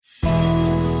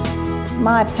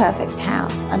my perfect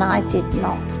house and I did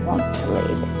not want to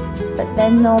leave it. But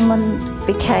then Norman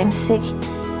became sick.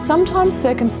 Sometimes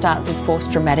circumstances force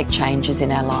dramatic changes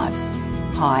in our lives.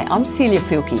 Hi, I'm Celia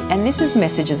Filkey and this is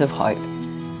Messages of Hope.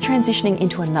 Transitioning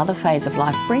into another phase of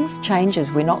life brings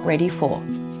changes we're not ready for.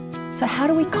 So how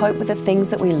do we cope with the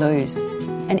things that we lose?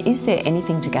 And is there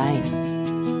anything to gain?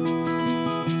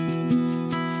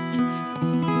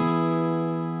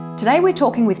 Today we're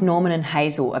talking with Norman and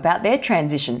Hazel about their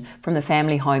transition from the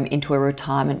family home into a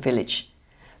retirement village.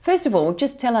 First of all,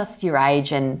 just tell us your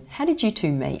age and how did you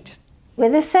two meet?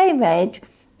 We're the same age.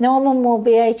 Norman will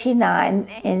be 89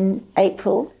 in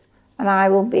April and I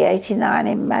will be 89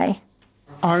 in May.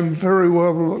 I'm very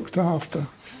well looked after.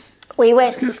 We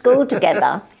went to school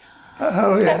together.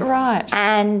 Oh, Is yeah. that right?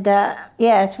 And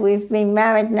yes, we've been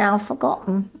married now,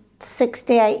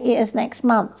 68 years next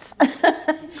month.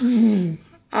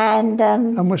 And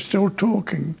we're still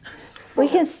talking. we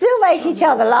can still make each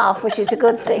other laugh, which is a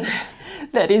good thing.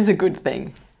 That is a good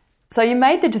thing. So you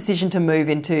made the decision to move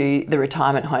into the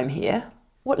retirement home here.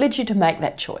 What led you to make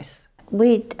that choice?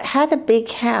 We had a big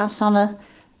house on a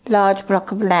large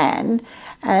block of land,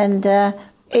 and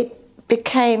it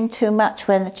became too much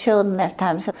when the children left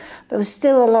home. So there was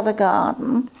still a lot of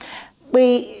garden.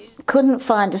 We couldn't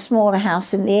find a smaller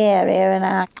house in the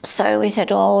area, so we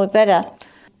said,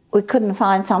 we couldn't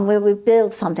find somewhere we'd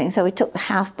build something, so we took the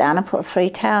house down and put 3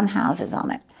 townhouses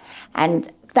on it.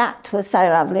 And that was so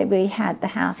lovely. We had the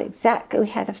house we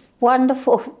had a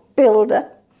wonderful builder,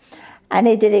 and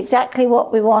he did exactly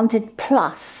what we wanted,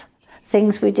 plus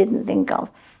things we didn't think of.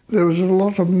 There was a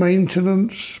lot of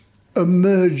maintenance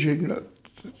emerging at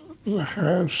the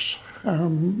house.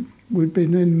 We'd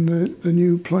been in the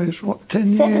new place, 10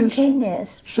 years? 17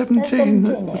 years. 17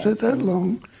 years. Was it that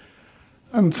long?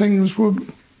 And things were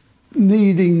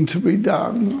needing to be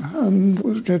done and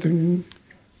was getting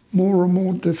more and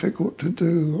more difficult to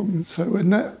do them. So in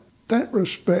that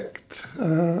respect,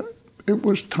 it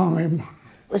was time.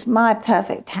 It was my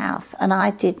perfect house and I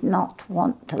did not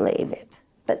want to leave it.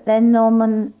 But then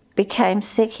Norman became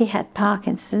sick, he had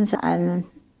Parkinson's, and the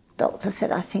doctor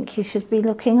said, I think you should be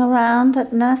looking around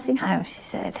at nursing home, she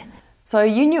said. So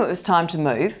you knew it was time to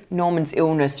move. Norman's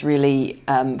illness really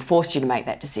forced you to make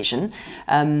that decision.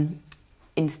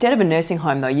 Instead of a nursing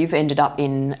home, though, you've ended up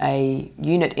in a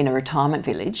unit in a retirement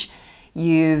village.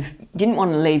 You didn't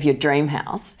want to leave your dream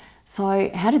house.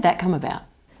 So how did that come about?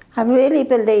 I really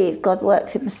believe God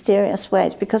works in mysterious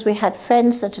ways, because we had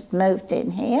friends that had moved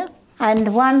in here.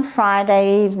 And one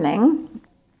Friday evening,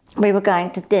 we were going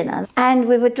to dinner and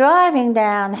we were driving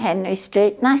down Henry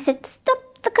Street and I said,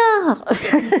 stop the car.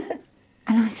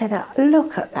 And I said,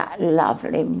 look at that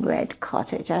lovely red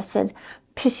cottage. I said,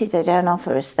 pity they don't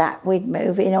offer us that, we'd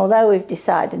move in. Although we've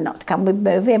decided not to come, we'd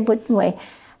move in, wouldn't we?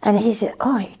 And he said,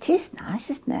 oh, it is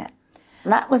nice, isn't it?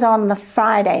 And that was on the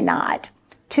Friday night.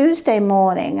 Tuesday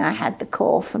morning, I had the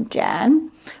call from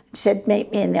Jan. She said,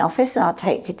 meet me in the office and I'll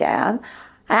take you down.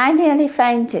 And I nearly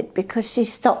fainted because she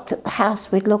stopped at the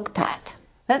house we'd looked at.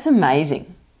 That's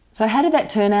amazing. So how did that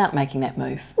turn out, making that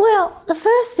move? Well, the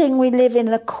first thing, we live in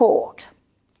the court.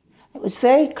 It was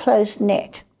very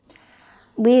close-knit.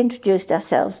 We introduced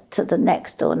ourselves to the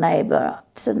next-door neighbour,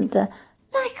 and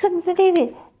I couldn't believe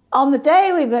it. On the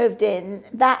day we moved in,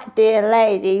 that dear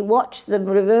lady watched the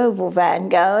removal van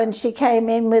go, and she came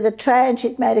in with a tray and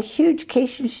she'd made a huge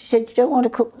quiche and she said, you don't want to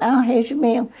cook now, here's your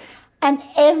meal. And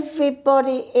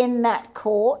everybody in that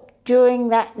court during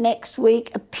that next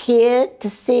week appeared to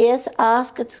see us,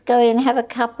 ask us to go in and have a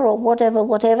cuppa or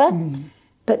whatever,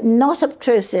 but not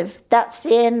obtrusive. That's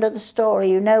the end of the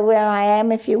story. You know where I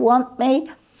am if you want me.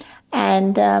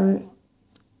 And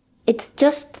it's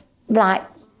just like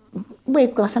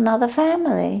we've got another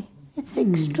family. It's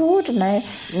extraordinary.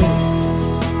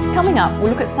 Coming up,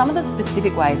 we'll look at some of the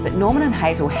specific ways that Norman and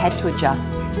Hazel had to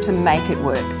adjust to make it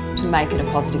work, to make it a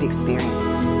positive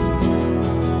experience.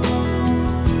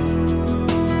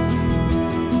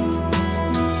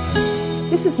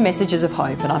 This is Messages of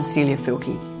Hope and I'm Celia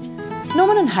Filkey.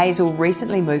 Norman and Hazel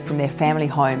recently moved from their family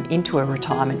home into a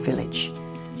retirement village.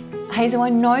 Hazel, I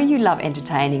know you love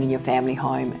entertaining in your family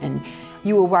home and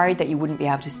you were worried that you wouldn't be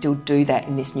able to still do that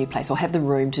in this new place or have the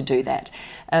room to do that.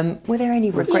 Were there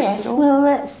any regrets at all? Well,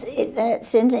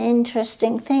 that's an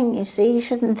interesting thing. You see, you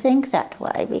shouldn't think that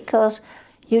way because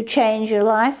you change your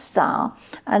lifestyle.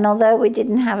 And although we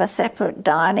didn't have a separate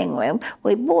dining room,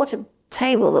 we bought a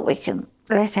table that we can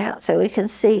let out so we can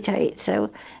see to eat. So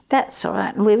that's all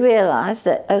right. And we realised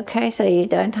that, OK, so you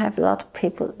don't have a lot of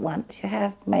people at once.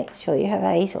 Make sure you have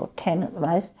 8 or 10 at the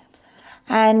most.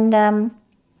 And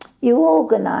You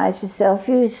organise yourself.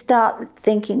 You start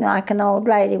thinking like an old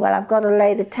lady, well, I've got to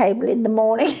lay the table in the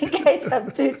morning in case I'm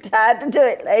too tired to do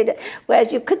it later.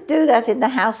 Whereas you could do that in the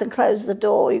house and close the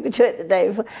door. You could do it the day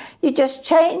before. You just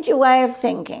change your way of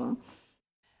thinking.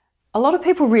 A lot of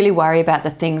people really worry about the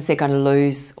things they're going to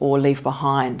lose or leave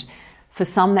behind. For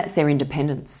some, that's their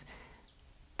independence.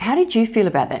 How did you feel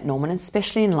about that, Norman,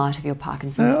 especially in light of your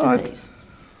Parkinson's disease?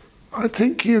 I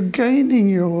think you're gaining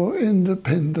your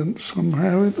independence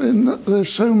somehow in that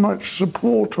there's so much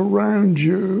support around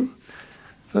you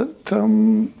that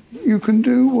you can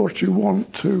do what you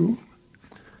want to.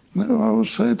 No, I will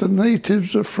say the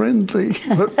natives are friendly,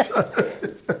 but,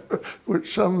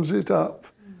 which sums it up.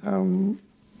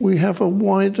 We have a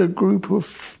wider group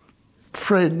of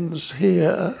friends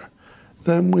here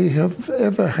than we have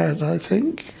ever had, I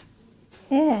think.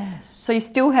 Yes. So you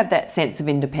still have that sense of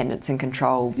independence and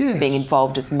control, yes, being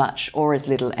involved as much or as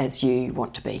little as you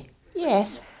want to be?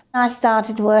 Yes. I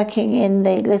started working in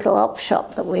the little op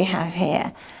shop that we have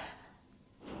here.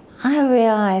 I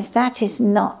realised that is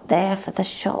not there for the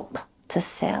shop to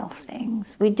sell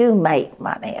things. We do make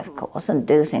money, of course, and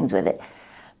do things with it.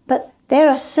 But there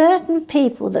are certain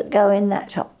people that go in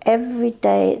that shop every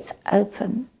day it's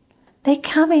open. They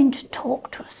come in to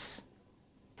talk to us.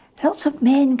 Lots of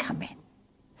men come in.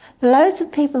 Loads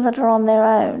of people that are on their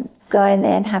own go in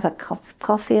there and have a cup of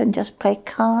coffee and just play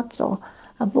cards or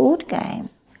a board game.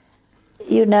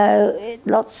 You know,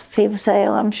 lots of people say,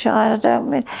 oh, I'm shy, I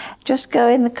don't... Just go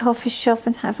in the coffee shop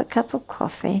and have a cup of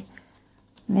coffee.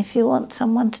 And if you want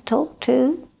someone to talk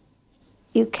to,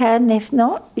 you can. If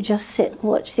not, you just sit and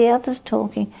watch the others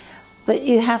talking. But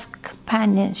you have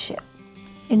companionship.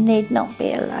 You need not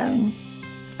be alone,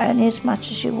 only as much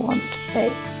as you want to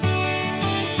be.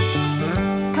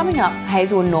 Coming up,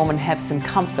 Hazel and Norman have some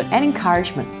comfort and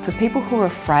encouragement for people who are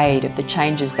afraid of the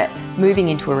changes that moving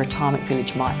into a retirement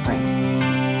village might bring.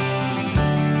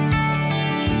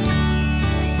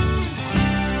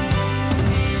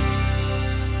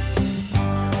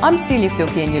 I'm Celia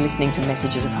Filkey and you're listening to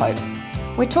Messages of Hope.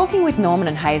 We're talking with Norman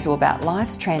and Hazel about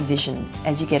life's transitions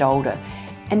as you get older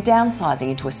and downsizing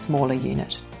into a smaller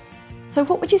unit. So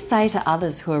what would you say to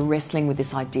others who are wrestling with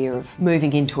this idea of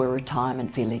moving into a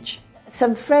retirement village?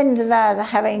 Some friends of ours are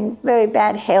having very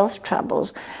bad health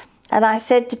troubles. And I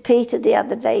said to Peter the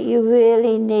other day, you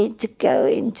really need to go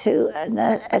into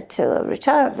a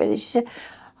retirement village. He said,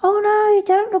 oh no, you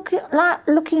don't look like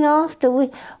looking after. We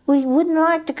wouldn't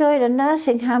like to go to a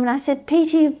nursing home. And I said,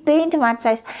 Peter, you've been to my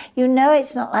place. You know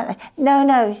it's not like that.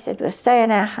 No, he said, we'll stay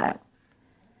in our home.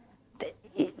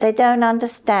 They don't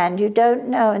understand. You don't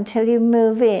know until you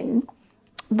move in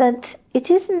that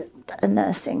it isn't a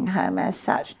nursing home as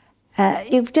such.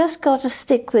 You've just got to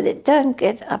stick with it. Don't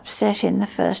get upset in the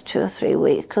first 2 or 3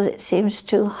 weeks because it seems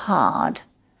too hard,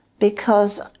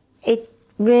 because it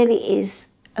really is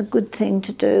a good thing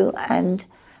to do, and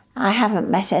I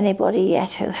haven't met anybody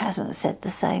yet who hasn't said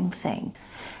the same thing.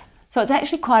 So it's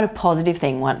actually quite a positive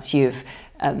thing once you've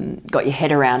got your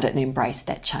head around it and embraced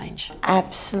that change.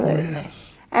 Absolutely.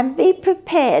 Yes. And be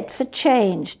prepared for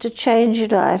change, to change your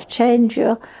life, change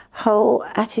your whole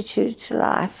attitude to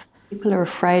life. People are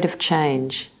afraid of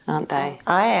change, aren't they?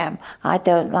 I am. I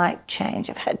don't like change.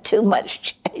 I've had too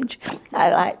much change. I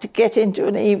like to get into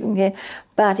an even gear,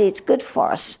 but it's good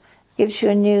for us. It gives you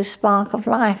a new spark of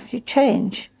life. You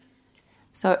change.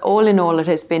 So all in all, it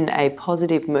has been a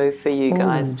positive move for you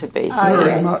guys to be Oh,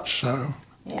 Very yes. much so.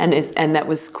 And that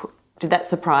was, did that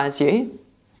surprise you?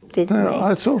 Didn't No, we?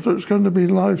 I thought it was going to be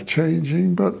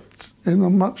life-changing, but in a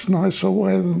much nicer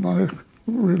way than I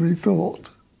really thought.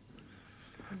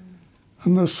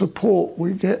 And the support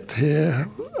we get here,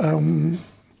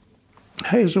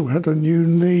 Hazel had a new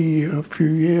knee a few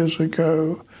years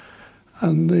ago,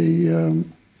 and the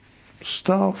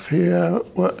staff here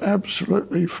were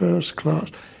absolutely first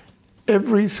class.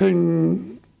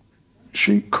 Everything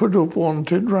she could have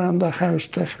wanted round the house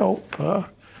to help her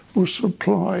was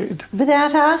supplied.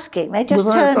 Without asking, they just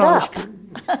Without turned asking.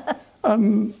 up.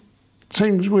 And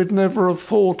things we'd never have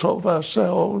thought of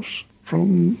ourselves,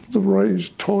 from the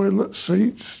raised toilet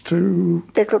seats to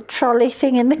Little trolley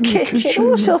thing in the kitchen,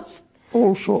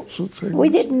 all sorts. of things. We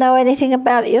didn't know anything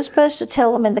about it. You're supposed to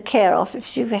tell them in the care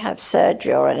office if you have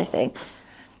surgery or anything.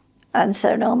 And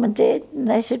so Norman did. And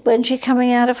they said, when's she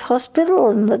coming out of hospital?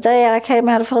 And the day I came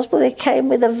out of hospital, they came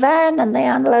with a van and they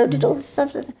unloaded all the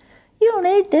stuff. You'll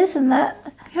need this and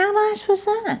that. How nice was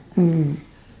that?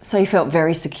 So you felt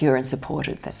very secure and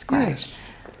supported. That's great. Yes.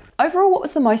 Overall, what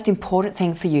was the most important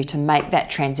thing for you to make that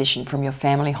transition from your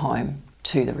family home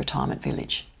to the retirement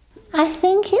village? I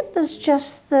think it was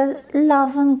just the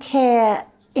love and care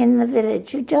in the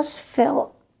village. You just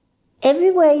felt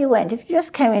everywhere you went, if you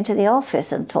just came into the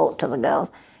office and talked to the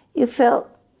girls, you felt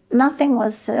nothing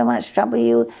was so much trouble.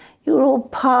 You were all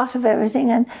part of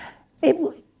everything, and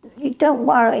you don't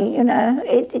worry,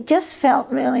 It just felt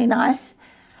really nice,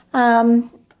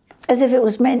 as if it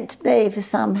was meant to be for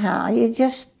somehow. You're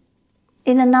just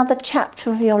in another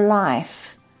chapter of your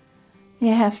life.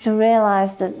 You have to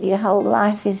realise that your whole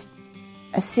life is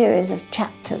a series of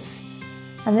chapters,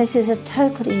 and this is a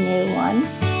totally new one.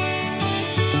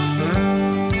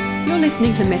 You're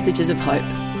listening to Messages of Hope.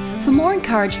 For more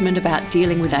encouragement about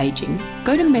dealing with ageing,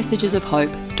 go to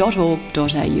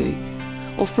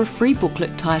messagesofhope.org.au, or for a free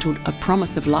booklet titled A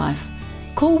Promise of Life,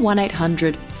 call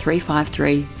 1800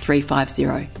 353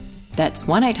 350. That's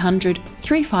 1800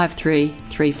 353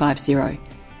 350.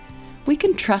 We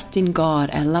can trust in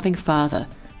God, our loving Father,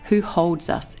 who holds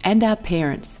us and our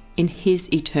parents in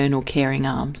His eternal caring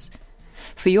arms.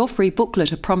 For your free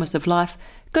booklet, A Promise of Life,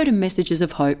 go to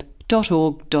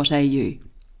messagesofhope.org.au.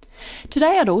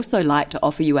 Today I'd also like to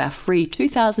offer you our free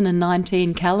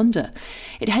 2019 calendar.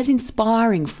 It has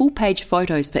inspiring full-page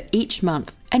photos for each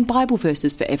month and Bible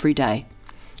verses for every day.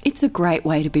 It's a great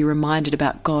way to be reminded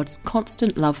about God's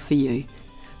constant love for you.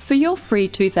 For your free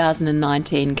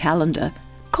 2019 calendar,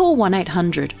 call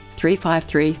 1800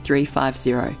 353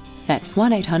 350. That's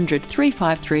 1800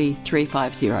 353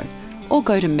 350, or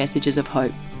go to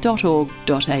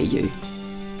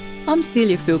messagesofhope.org.au. I'm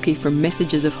Celia Filkey from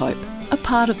Messages of Hope, a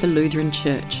part of the Lutheran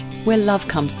Church, where love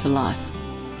comes to life.